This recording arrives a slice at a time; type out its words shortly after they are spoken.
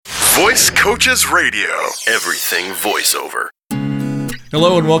Voice Coaches Radio. Everything voiceover.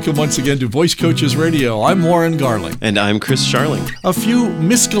 Hello and welcome once again to Voice Coaches Radio. I'm Warren Garling. And I'm Chris Sharling. A few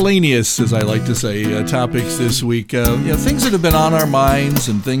miscellaneous, as I like to say, topics this week. Things that have been on our minds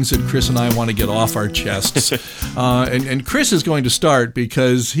and things that Chris and I want to get off our chests. And Chris is going to start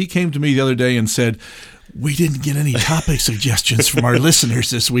because he came to me the other day and said, "We didn't get any topic suggestions from our listeners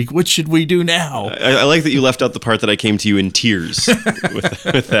this week. What should we do now?" I like that you left out the part that I came to you in tears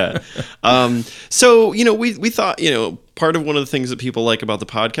with that. We thought, part of one of the things that people like about the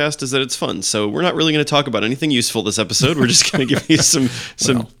podcast is that it's fun. So we're not really going to talk about anything useful this episode. We're just going to give you some.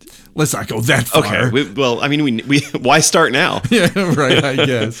 Well, let's not go that far. Okay. We why start now? Yeah, right. I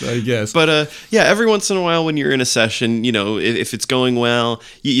guess. But every once in a while when you're in a session, if it's going well,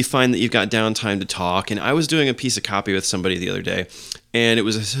 you find that you've got downtime to talk. And I was doing a piece of copy with somebody the other day, and it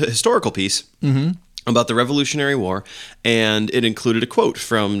was a historical piece. Mm-hmm. About the Revolutionary War, and it included a quote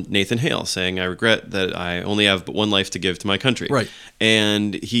from Nathan Hale saying, "I regret that I only have but one life to give to my country." Right.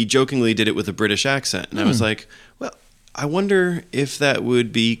 And he jokingly did it with a British accent. And I was like, well, I wonder if that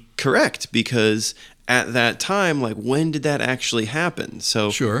would be correct, because at that time, when did that actually happen? So,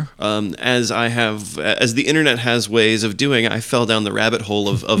 sure. As the internet has ways of doing, I fell down the rabbit hole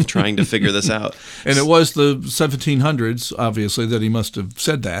of trying to figure this out. And it was the 1700s, obviously, that he must have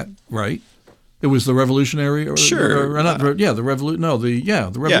said that, right? It was the Revolutionary, the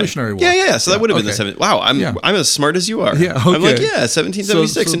Revolutionary War. Yeah. So that would have been the 7th. Wow, I'm as smart as you are. Yeah, okay. I'm like,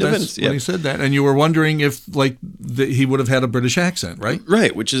 1776 independence. When he said that, and you were wondering if he would have had a British accent, right?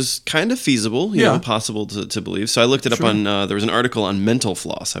 Right, which is kind of feasible, possible to believe. So I looked it up on. There was an article on mental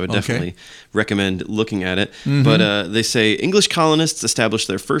floss. I would definitely recommend looking at it. Mm-hmm. But they say English colonists established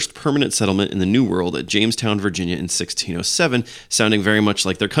their first permanent settlement in the New World at Jamestown, Virginia, in 1607, sounding very much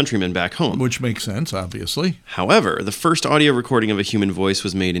like their countrymen back home. Which makes sense, obviously. However, the first audio recording of a human voice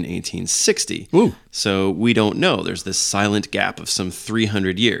was made in 1860. Ooh. So we don't know. There's this silent gap of some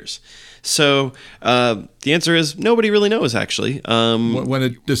 300 years. So the answer is nobody really knows, actually. When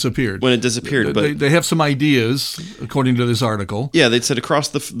it disappeared. But they have some ideas, according to this article. Yeah, they said across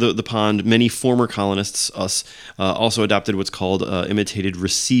the pond, many former colonists, also adopted what's called imitated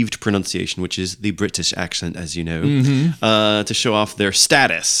received pronunciation, which is the British accent, as you know, to show off their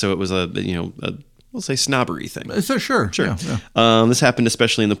status. So it was we'll say snobbery thing. Sure. Yeah. This happened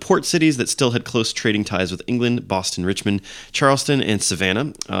especially in the port cities that still had close trading ties with England: Boston, Richmond, Charleston, and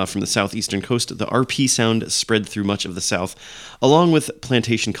Savannah. From the southeastern coast, the RP sound spread through much of the South, along with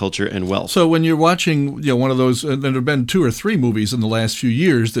plantation culture and wealth. So when you're watching, one of those, and there have been 2 or 3 movies in the last few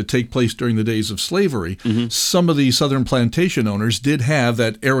years that take place during the days of slavery, some of the southern plantation owners did have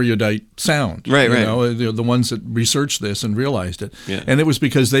that erudite sound. Right. The ones that researched this and realized it. Yeah. And it was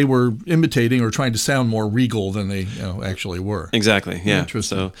because they were imitating or trying to sound more regal than they actually were. Exactly, yeah.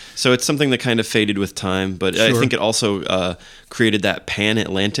 Interesting. So it's something that kind of faded with time, but Sure. I think it also created that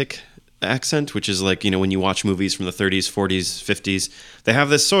pan-Atlantic accent, which is when you watch movies from the 30s, 40s, 50s, they have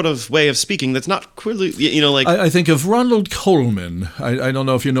this sort of way of speaking that's not clearly, I think of Ronald Colman. I don't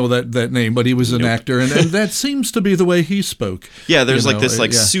know if you know that name, but he was an actor, and that seems to be the way he spoke. Yeah, there's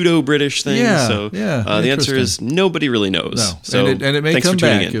pseudo-British thing. Yeah, so the answer is nobody really knows. No, so and it may come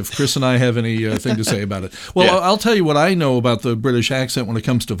back if Chris and I have any thing to say about it. Well, I'll tell you what I know about the British accent when it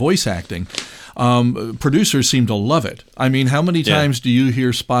comes to voice acting. Producers seem to love it. I mean, how many times do you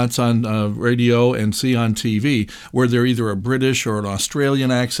hear spots on radio and see on TV where they're either a British or an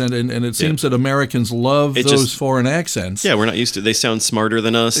Australian accent, and it seems that Americans love those foreign accents. Yeah, we're not used to it. They sound smarter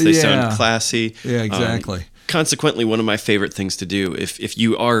than us. They sound classy. Yeah, exactly. Consequently, one of my favorite things to do, if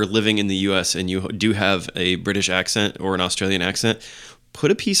you are living in the U.S. and you do have a British accent or an Australian accent, put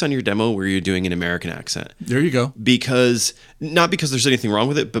a piece on your demo where you're doing an American accent. There you go. Not because there's anything wrong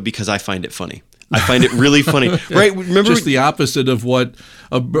with it, but because I find it funny. I find it really funny. Right? Remember just the opposite of what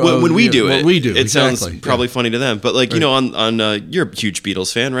when we do it. It exactly. sounds probably funny to them. But on you're a huge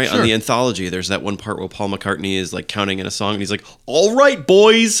Beatles fan, right? Sure. On the anthology, there's that one part where Paul McCartney is counting in a song and he's like, "All right,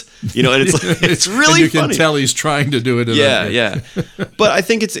 boys." And it's it's really and you funny. can tell he's trying to do it. Yeah. But I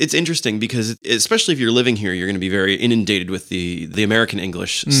think it's interesting because especially if you're living here, you're going to be very inundated with the American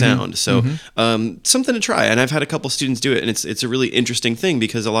English sound. So something to try. And I've had a couple students do it, and it's a really interesting thing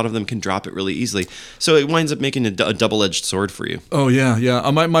because a lot of them can drop it really easily. exactly. So it winds up making a double-edged sword for you. Oh, yeah, yeah.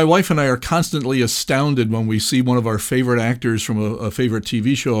 My wife and I are constantly astounded when we see one of our favorite actors from a favorite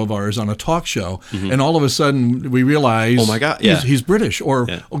TV show of ours on a talk show, and all of a sudden we realize, oh my God, yeah, he's British, or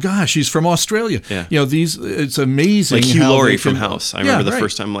oh gosh, he's from Australia. Yeah. It's amazing. Like Hugh Laurie from House. I remember the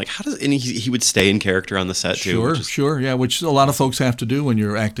first time, I'm like, how does, and he would stay in character on the set too. Sure, yeah, which a lot of folks have to do when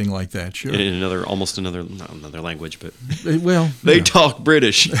you're acting like that. Sure, in another language, but they talk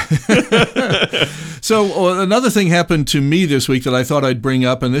British. So another thing happened to me this week that I thought I'd bring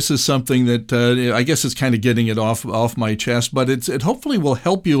up, and this is something that I guess is kind of getting it off my chest, but it hopefully will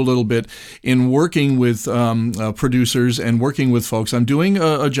help you a little bit in working with producers and working with folks. I'm doing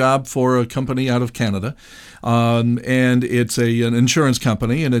a job for a company out of Canada, and it's an insurance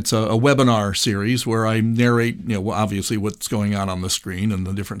company, and it's a webinar series where I narrate, obviously what's going on the screen and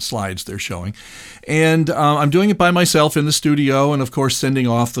the different slides they're showing. And I'm doing it by myself in the studio, and of course sending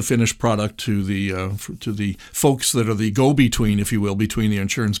off the finished product to the folks that are the go-between, if you will, between the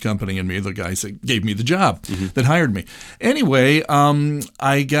insurance company and me, the guys that gave me the job, that hired me. Anyway,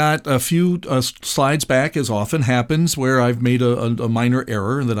 I got a few slides back, as often happens, where I've made a minor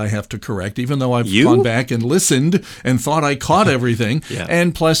error that I have to correct, even though I've gone back and listened and thought I caught everything. Yeah.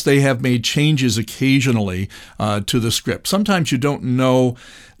 And plus, they have made changes occasionally to the script. Sometimes you don't know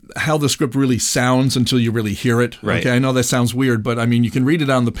how the script really sounds until you really hear it. Right. Okay, I know that sounds weird, but I mean, you can read it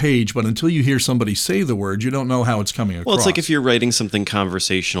on the page, but until you hear somebody say the word, you don't know how it's coming across. Well, it's like if you're writing something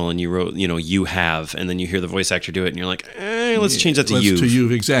conversational and you wrote, you have, and then you hear the voice actor do it, and you're like, let's change that to you. To you,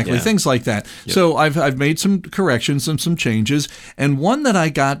 exactly. Yeah. Things like that. Yep. So I've made some corrections and some changes, and one that I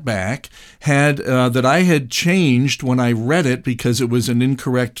got back had that I had changed when I read it because it was an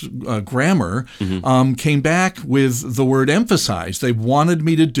incorrect grammar, came back with the word emphasize. They wanted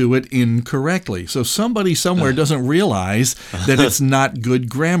me to do it incorrectly. So somebody somewhere doesn't realize that it's not good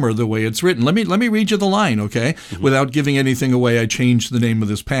grammar the way it's written. Let me read you the line, okay? Without giving anything away, I changed the name of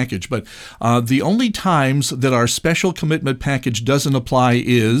this package. But the only times that our special commitment package doesn't apply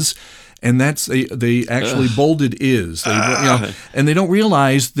is, and that's they actually bolded is, and they don't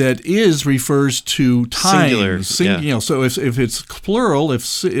realize that is refers to times. Singular. So if it's plural,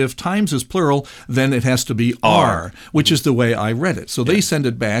 if times is plural, then it has to be are, which is the way I read it. So they send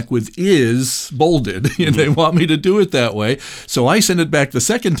it back with is bolded, and they want me to do it that way. So I send it back the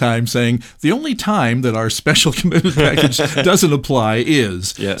second time saying the only time that our special commitment package doesn't apply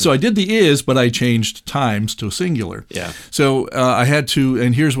is. Yeah. So I did the is, but I changed times to singular. Yeah. So I had to,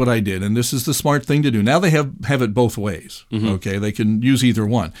 and here's what I did. And this is the smart thing to do. Now they have it both ways. Okay, they can use either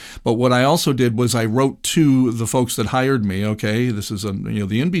one. But what I also did was I wrote to the folks that hired me. Okay, this is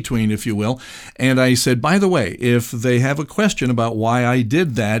the in between, if you will, and I said, by the way, if they have a question about why I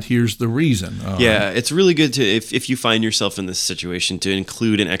did that, here's the reason. It's really good to if you find yourself in this situation to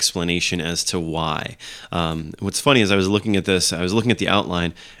include an explanation as to why. What's funny is I was looking at this. I was looking at the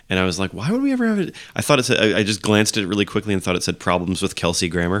outline. And I was like, why would we ever have it? I thought it said, I just glanced at it really quickly and thought it said problems with Kelsey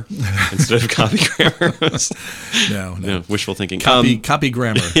Grammer instead of copy grammar. No, wishful thinking. Copy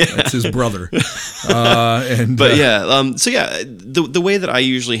grammar. That's his brother. The way that I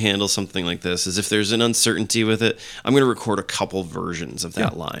usually handle something like this is if there's an uncertainty with it, I'm going to record a couple versions of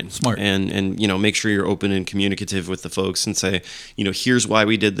that line. Smart. And make sure you're open and communicative with the folks and say, here's why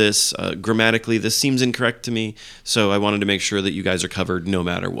we did this. Grammatically, this seems incorrect to me. So I wanted to make sure that you guys are covered no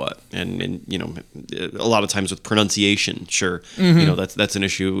matter what. And a lot of times with pronunciation, that's an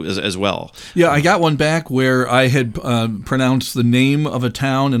issue as well. Yeah, I got one back where I had pronounced the name of a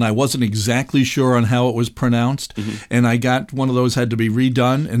town and I wasn't exactly sure on how it was pronounced, and I got one of those had to be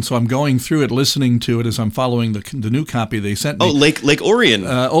redone, and so I'm going through it, listening to it as I'm following the new copy they sent me. Oh, Lake Orion.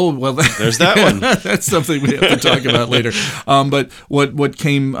 There's that one. That's something we have to talk about later. But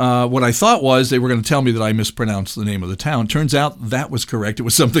what I thought was they were going to tell me that I mispronounced the name of the town. Turns out that was correct. It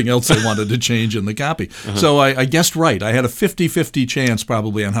was something else they wanted to change in the copy. So I guessed right. I had a 50-50 chance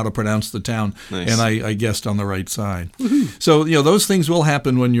probably on how to pronounce the town, and I guessed on the right side. So those things will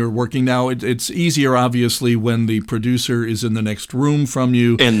happen when you're working. Now it's easier, obviously, when the producer is in the next room from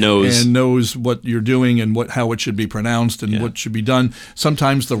you and knows what you're doing and how it should be pronounced and what should be done.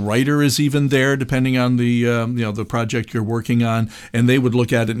 Sometimes the writer is even there, depending on the project you're working on, and they would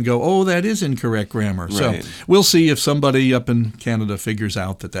look at it and go, "Oh, that is incorrect grammar." Right. So we'll see if somebody up in Canada figures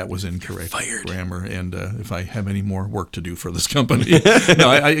out that was incorrect grammar, and if I have any more work to do for this company. No,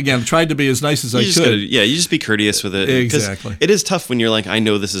 I again tried to be as nice as I could. You just be courteous with it. Exactly. It is tough when you're like, I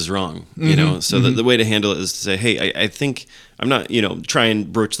know this is wrong. So the way to handle it is to say, hey, I think I'm not, try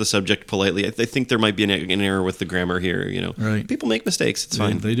and broach the subject politely. I think there might be an error with the grammar here. Right. People make mistakes. It's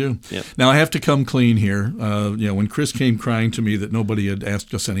fine. They do. Yeah. Now I have to come clean here. When Chris came crying to me that nobody had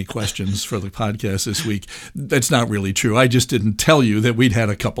asked us any questions for the podcast this week, that's not really true. I just didn't tell you that we'd had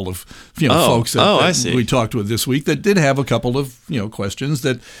a couple of folks that we talked with this week that did have a couple of questions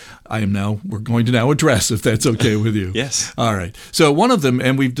that we're going to now address, if that's okay with you. Yes. All right. So one of them,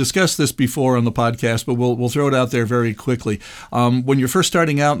 and we've discussed this before on the podcast, but we'll throw it out there very quickly. When you're first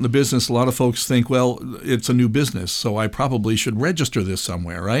starting out in the business, a lot of folks think, well, it's a new business, so I probably should register this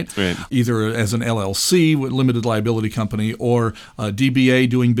somewhere, right? Right. Either as an LLC, limited liability company, or a DBA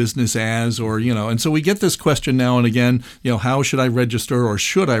doing business as, or, and so we get this question now and again, how should I register, or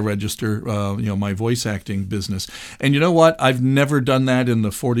should I register, my voice acting business? And you know what? I've never done that in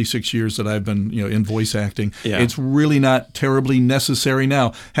the 46 years that I've been, in voice acting. Yeah. It's really not terribly necessary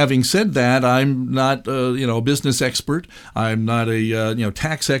now. Having said that, I'm not, a business expert. I'm not a,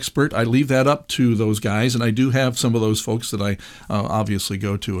 tax expert. I leave that up to those guys, and I do have some of those folks that I obviously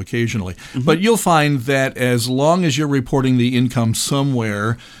go to occasionally. Mm-hmm. But you'll find that as long as you're reporting the income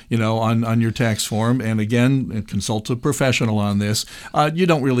somewhere, on your tax form, and again, consult a professional on this, you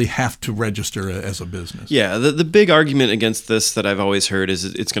don't really have to register as a business. Yeah, the big argument against this that I've always heard is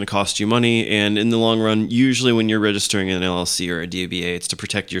it's going to cost you money, and in the long run, usually when you're registering an LLC or a DBA, it's to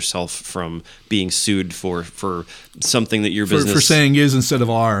protect yourself from being sued for something that your business... For saying is instead of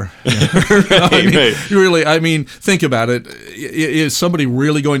are. Right. Really, think about it. Is somebody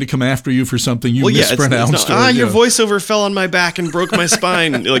really going to come after you for something you mispronounced? Your voiceover fell on my back and broke my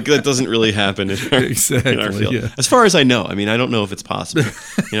spine. That doesn't really happen in our field. Yeah. As far as I know. I don't know if it's possible.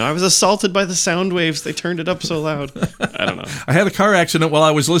 I was assaulted by the sound waves. They turned it up so loud. I don't know. I had a car accident while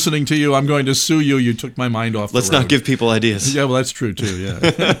I was listening to you. I'm going to sue you. You took my mind off Let's the road. not give people ideas. Yeah, well, that's true, too,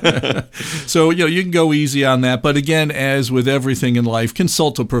 yeah. So, you can go easy on that. But again, as with everything in life,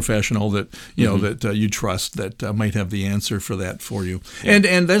 consult a professional that, that you trust that might have the answer for that for you. Yeah.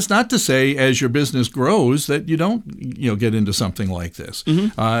 And that's not to say as your business grows that you don't, get into something like this.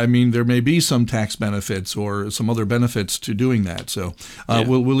 Mm-hmm. There may be some tax benefits or some other benefits to doing that. So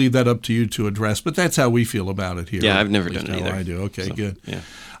we'll leave that up to you to address. But that's how we feel about it here. Yeah, I've never done it either. I do. Okay, good. Yeah.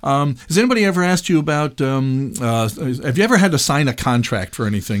 Has anybody ever asked you about, have you ever had to sign a contract for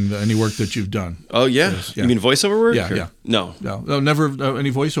anything, any work that you've done? Oh, yeah. Yes, You mean voiceover work? Yeah. No, never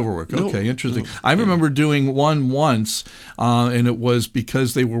any voiceover work. No, okay, interesting. I remember doing one once, and it was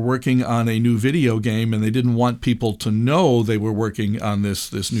because they were working on a new video game, and they didn't want people to know they were working on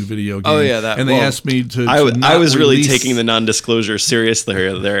this new video game. Oh, yeah. And they asked me to I was really taking the non-disclosure seriously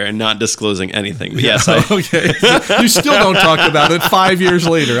there and not disclosing anything. But yes. Okay. You still don't talk about it 5 years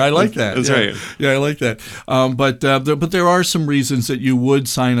later. I like that. That's right. Yeah, I like that. But there are some reasons that you would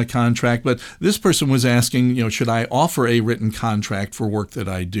sign a contract. But this person was asking, should I offer a written contract for work that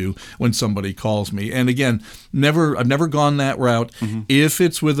I do when somebody calls me? And again, I've never gone that route. Mm-hmm. If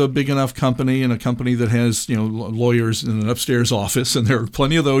it's with a big enough company and a company that has lawyers in an upstairs office, and there are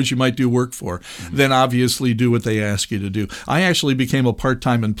plenty of those you might do work for, mm-hmm. then obviously do what they ask you to do. I actually became a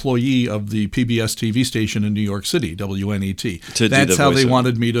part-time employee of the PBS TV station in New York City, WNET. That's how they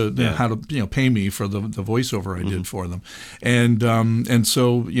wanted me to how to pay me for the voiceover I did for them, and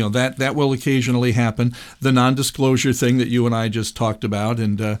so that will occasionally happen. The non-disclosure thing that you and I just talked about,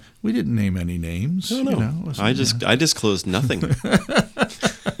 and we didn't name any names. No. I disclosed nothing.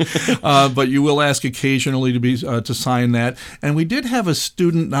 But you will ask occasionally to sign that. And we did have a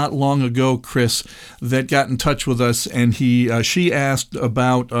student not long ago, Chris, that got in touch with us, and she asked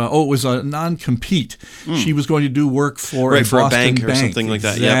about it was a non-compete. She was going to do work for a Boston bank or something like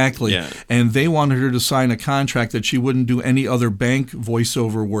that. Exactly. Yep. Yeah. And they wanted her to sign a contract that she wouldn't do any other bank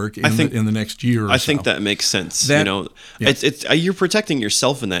voiceover work in the next year or so. I think that makes sense. You're protecting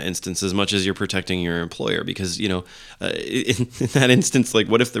yourself in that instance as much as you're protecting your employer, because in that instance, like,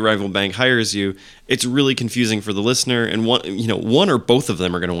 what if the rival bank hires you? It's really confusing for the listener, and one or both of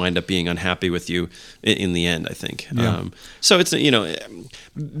them are going to wind up being unhappy with you in the end, I think. Yeah. So it's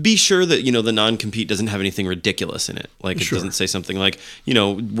be sure that the non-compete doesn't have anything ridiculous in it. Like, it doesn't say something like,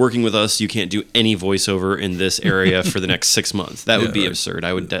 working with us, you can't do any voiceover in this area for the next 6 months. That would be absurd.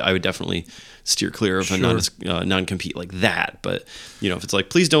 I would definitely steer clear of a non-compete like that. But if it's like,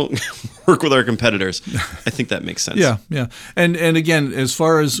 please don't work with our competitors, I think that makes sense. Yeah. And again, as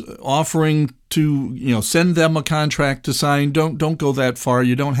far as offering to send them a contract to sign. Don't go that far.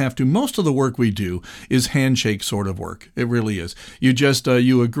 You don't have to. Most of the work we do is handshake sort of work. It really is. You just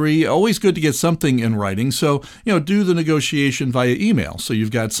you agree. Always good to get something in writing. So do the negotiation via email. So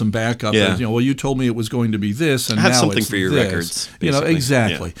you've got some backup. Yeah. Well, you told me it was going to be this, and I have now something it's for your this. records. Basically.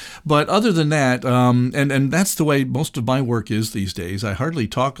 Exactly. Yeah. But other than that, and that's the way most of my work is these days. I hardly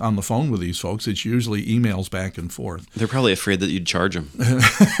talk on the phone with these folks. It's usually emails back and forth. They're probably afraid that you'd charge them.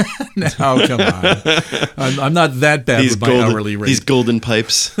 Now, come on. I'm not that bad with my hourly rate. These golden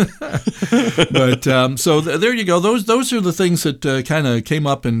pipes. But so there you go. Those are the things that kind of came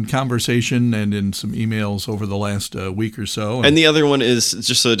up in conversation and in some emails over the last week or so. And the other one is,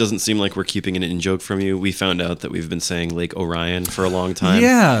 just so it doesn't seem like we're keeping an in-joke from you, we found out that we've been saying Lake Orion for a long time.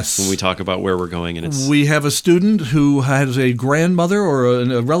 Yes. When we talk about where we're going. And we have a student who has a grandmother or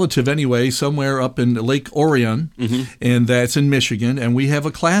a relative anyway somewhere up in Lake Orion, and that's in Michigan. And we have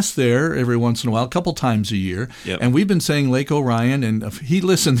a class there every once in a while, a couple times a year. Yep. And we've been saying Lake Orion, and he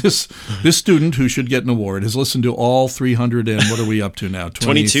listened, this student who should get an award has listened to all 300 and what are we up to now?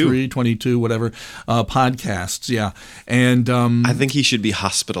 22, whatever, podcasts. Yeah. And I think he should be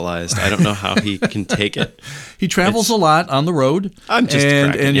hospitalized. I don't know how he can take it. He travels a lot on the road. I'm just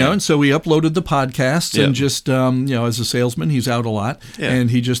and so we uploaded the podcasts and just as a salesman, he's out a lot, and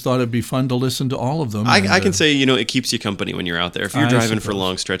he just thought it'd be fun to listen to all of them. I can say it keeps you company when you're out there. If you're driving for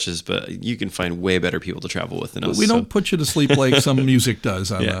long stretches, but you can find way better people to travel with than us. We don't put you to sleep like some music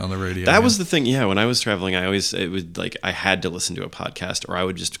does on the radio. That was the thing. Yeah, when I was traveling, I had to listen to a podcast, or I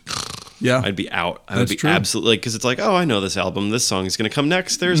would just. Yeah, I'd be out. I would be absolutely, because it's like, oh, I know this album. This song is going to come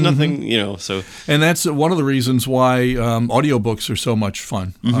next. There's nothing, so. And that's one of the reasons why audiobooks are so much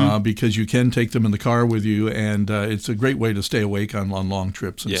fun, because you can take them in the car with you, and it's a great way to stay awake on long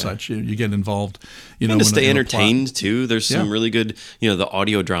trips and such. You get involved, and to stay entertained too. There's some really good, the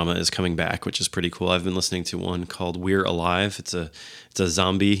audio drama is coming back, which is pretty cool. I've been listening to one called We're Alive. It's a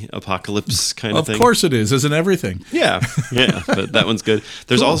zombie apocalypse kind of thing. Of course it is, isn't everything? Yeah, but that one's good.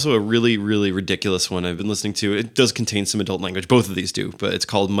 There's also a really, really ridiculous one I've been listening to. It does contain some adult language. Both of these do, but it's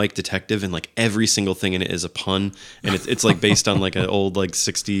called Mike Detective, and like every single thing in it is a pun, and it's like based on like an old like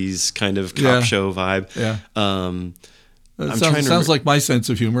 60s kind of cop show vibe. Yeah. Sounds like my sense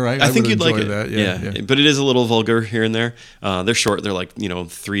of humor. I think you'd like it. That. Yeah. But it is a little vulgar here and there. They're short. They're like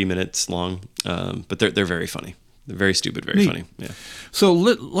 3 minutes long, but they're very funny. They're very stupid, very funny. Yeah. So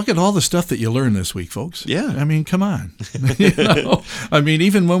look at all the stuff that you learned this week, folks. Yeah. I mean, come on.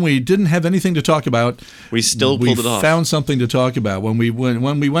 Even when we didn't have anything to talk about, we still pulled it off. We found something to talk about. When we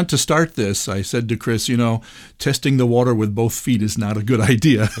went to start this, I said to Chris, testing the water with both feet is not a good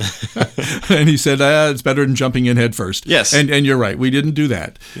idea. And he said, it's better than jumping in head first. Yes. And you're right. We didn't do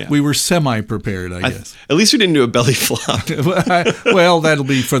that. Yeah. We were semi-prepared, I guess. At least we didn't do a belly flop. Well, that'll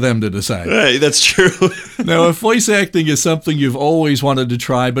be for them to decide. Right, that's true. Now, if voice acting is something you've always wanted to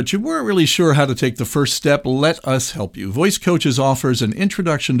try, but you weren't really sure how to take the first step, let us help you. Voice Coaches offers an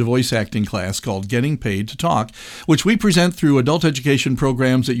introduction to voice acting class called Getting Paid to Talk, which we present through adult education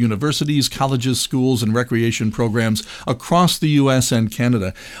programs at universities, colleges, schools, and recreation programs across the U.S. and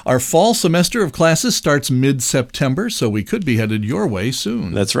Canada. Our fall semester of classes starts mid-September, so we could be headed your way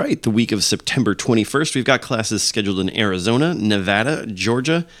soon. That's right. The week of September 21st, we've got classes scheduled in Arizona, Nevada,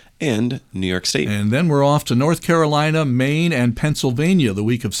 Georgia, and New York State. And then we're off to North Carolina, Maine, and Pennsylvania the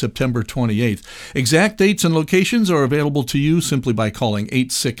week of September 28th. Exact dates and locations are available to you simply by calling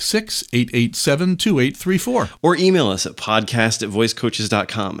 866-887-2834. Or email us at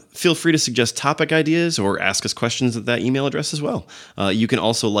podcast@voicecoaches.com. Feel free to suggest topic ideas or ask us questions at that email address as well. You can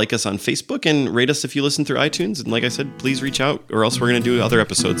also like us on Facebook and rate us if you listen through iTunes. And like I said, please reach out, or else we're going to do other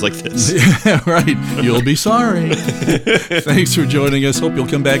episodes like this. Yeah, right. You'll be sorry. Thanks for joining us. Hope you'll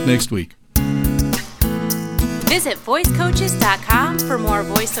come back next week. Visit voicecoaches.com for more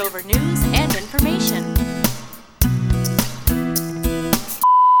voiceover news and information.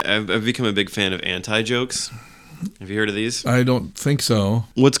 I've become a big fan of anti-jokes. Have you heard of these? I don't think so.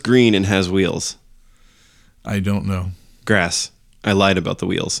 What's green and has wheels? I don't know. Grass. I lied about the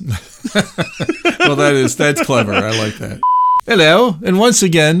wheels. Well, that's clever. I like that. Hello, and once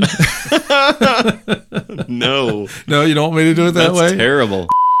again. No, you don't want me to do it that way? That's terrible.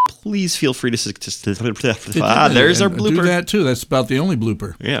 Please feel free to there's our blooper. Do that too. That's about the only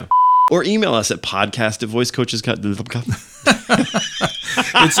blooper. Yeah. Or email us at podcast@voicecoaches.com.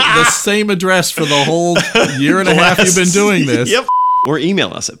 It's the same address for the whole year and a half you've been doing this. Yep. Or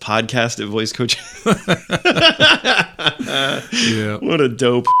email us at podcast@voicecoaches. Yeah. What a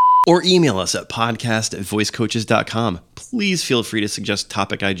dope. Or email us at podcast@voicecoaches.com. Please feel free to suggest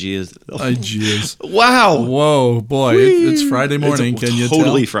topic ideas. Ideas. Wow. Whoa, boy. It's Friday morning. Can you tell?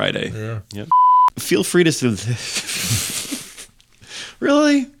 Totally Friday. Yeah. Yep. Feel free to...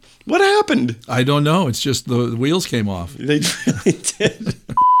 Really? What happened? I don't know. It's just the wheels came off. They really did.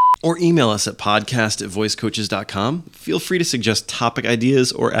 Or email us at podcast@voicecoaches.com. Feel free to suggest topic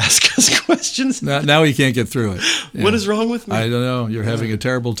ideas or ask us questions. Now he can't get through it. Yeah. What is wrong with me? I don't know. You're having a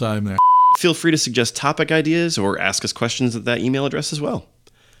terrible time there. Feel free to suggest topic ideas or ask us questions at that email address as well.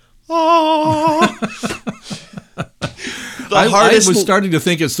 I was starting to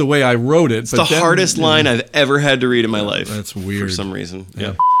think it's the way I wrote it. It's the hardest line I've ever had to read in my life. That's weird. For some reason.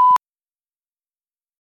 Yeah.